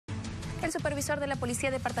El supervisor de la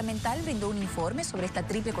Policía Departamental brindó un informe sobre esta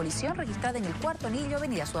triple colisión registrada en el Cuarto Anillo,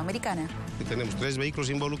 Avenida Sudamericana. Tenemos 3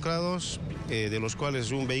 vehículos involucrados, de los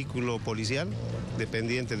cuales un vehículo policial,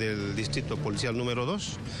 dependiente del distrito policial número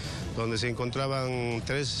 2, donde se encontraban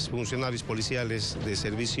 3 funcionarios policiales de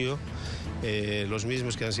servicio, los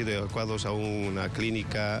mismos que han sido evacuados a una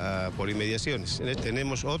clínica por inmediaciones.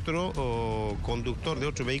 Tenemos otro conductor de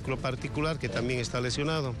otro vehículo particular que también está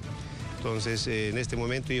lesionado. Entonces, en este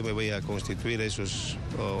momento yo me voy a constituir esos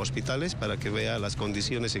hospitales para que vea las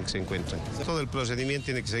condiciones en que se encuentran. Todo el procedimiento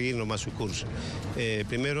tiene que seguir nomás su curso.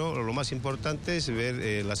 Primero, lo más importante es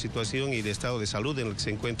ver la situación y el estado de salud en el que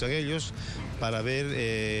se encuentran ellos, para ver,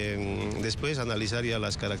 después analizar ya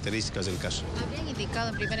las características del caso. ¿Habrían indicado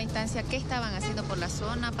en primera instancia qué estaban haciendo por la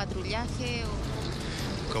zona, patrullaje o...?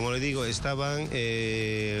 Como le digo, estaban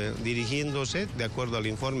dirigiéndose, de acuerdo al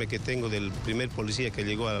informe que tengo del primer policía que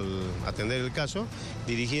llegó a atender el caso,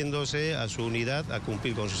 dirigiéndose a su unidad a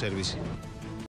cumplir con su servicio.